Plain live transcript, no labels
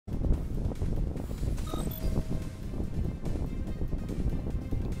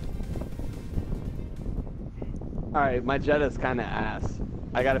Alright, my Jetta's kinda ass.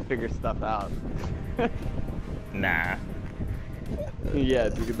 I gotta figure stuff out. Nah. Yeah,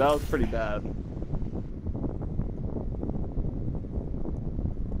 dude, that was pretty bad.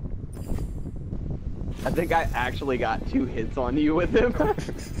 I think I actually got 2 hits on you with him.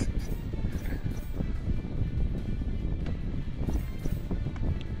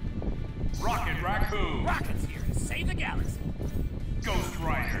 Rocket Raccoon! Rocket's here to save the galaxy. Ghost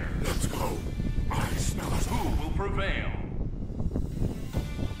Rider! Let's go. I smell us. Who will prevail?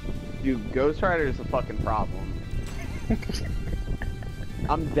 Dude, Ghost Rider is a fucking problem.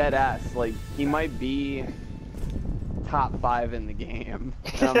 I'm dead ass. Like, he might be top 5 in the game.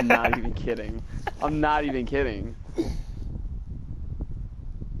 And I'm not even kidding. I'm not even kidding.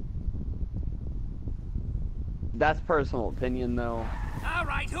 That's personal opinion, though. All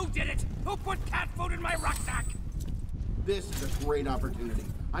right, who did it? Who put cat food in my rucksack? This is a great opportunity.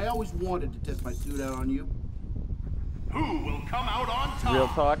 I always wanted to test my suit out on you. Who will come out on top? Real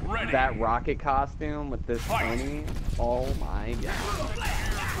talk, Ready. that rocket costume with this pony, oh my god.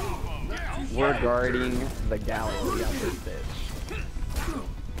 We're guarding the galaxy on this bitch.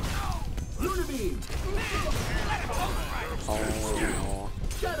 Unibeam! Oh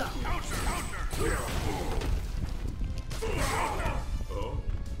Shut up!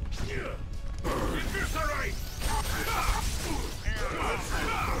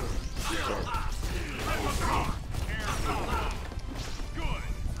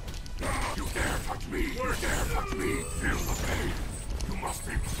 You dare touch me. You dare touch me. Feel the pain. You must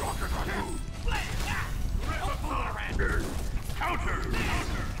be Rocket Raccoon. Counter!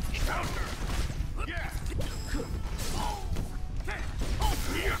 Counter! Yeah!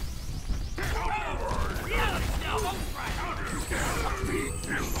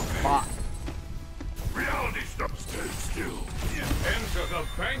 fuck. Reality stop. Stay still. Enter the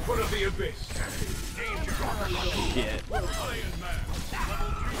banquet of the abyss. Danger! Shit. Iron Man!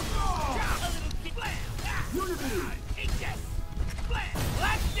 Unibeam!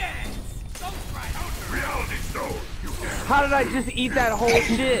 Let's dance! Ghost Rider! Reality stone. You dare. How did I just eat that whole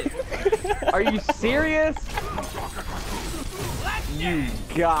shit? Are you serious? You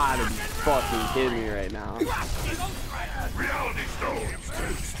gotta be fucking kidding me right now. Reality stone.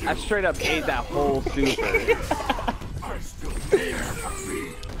 Stay still. I straight up ate that whole super. I still dare touch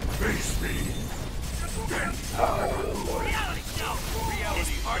me. Face me. Then Reality show!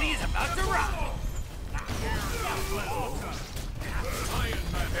 This party is about to rock! Iron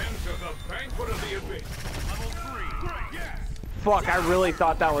Man! Enter the banquet of the abyss. Level 3. Yes! Fuck, I really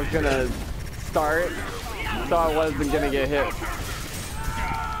thought that was gonna start. Thought I wasn't gonna get hit.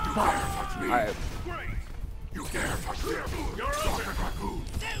 Fuck. Alright. you dare touch me. Rocket Raccoon.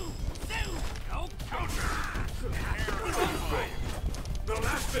 No The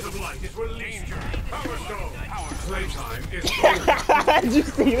last bit of light is released. Power Stone. Playtime is over. Did you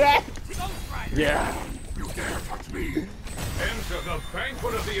see that? Yeah. You dare touch me. Enter the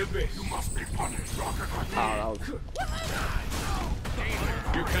banquet of the abyss. You must be punished, Rocket Raccoon. Oh, that was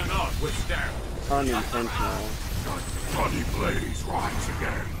You cannot withstand. unintentional. Bloody blaze rise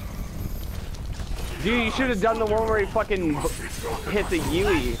again. Dude, you should have done the one where he fucking hit the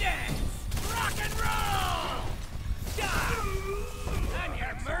Yui. rock and roll! I'm here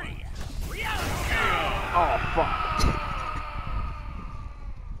to murder you! Reality! Oh, fuck.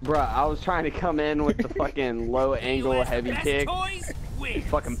 Bruh, I was trying to come in with the fucking low angle heavy Best kick. toys win.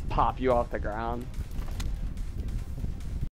 Fucking pop you off the ground.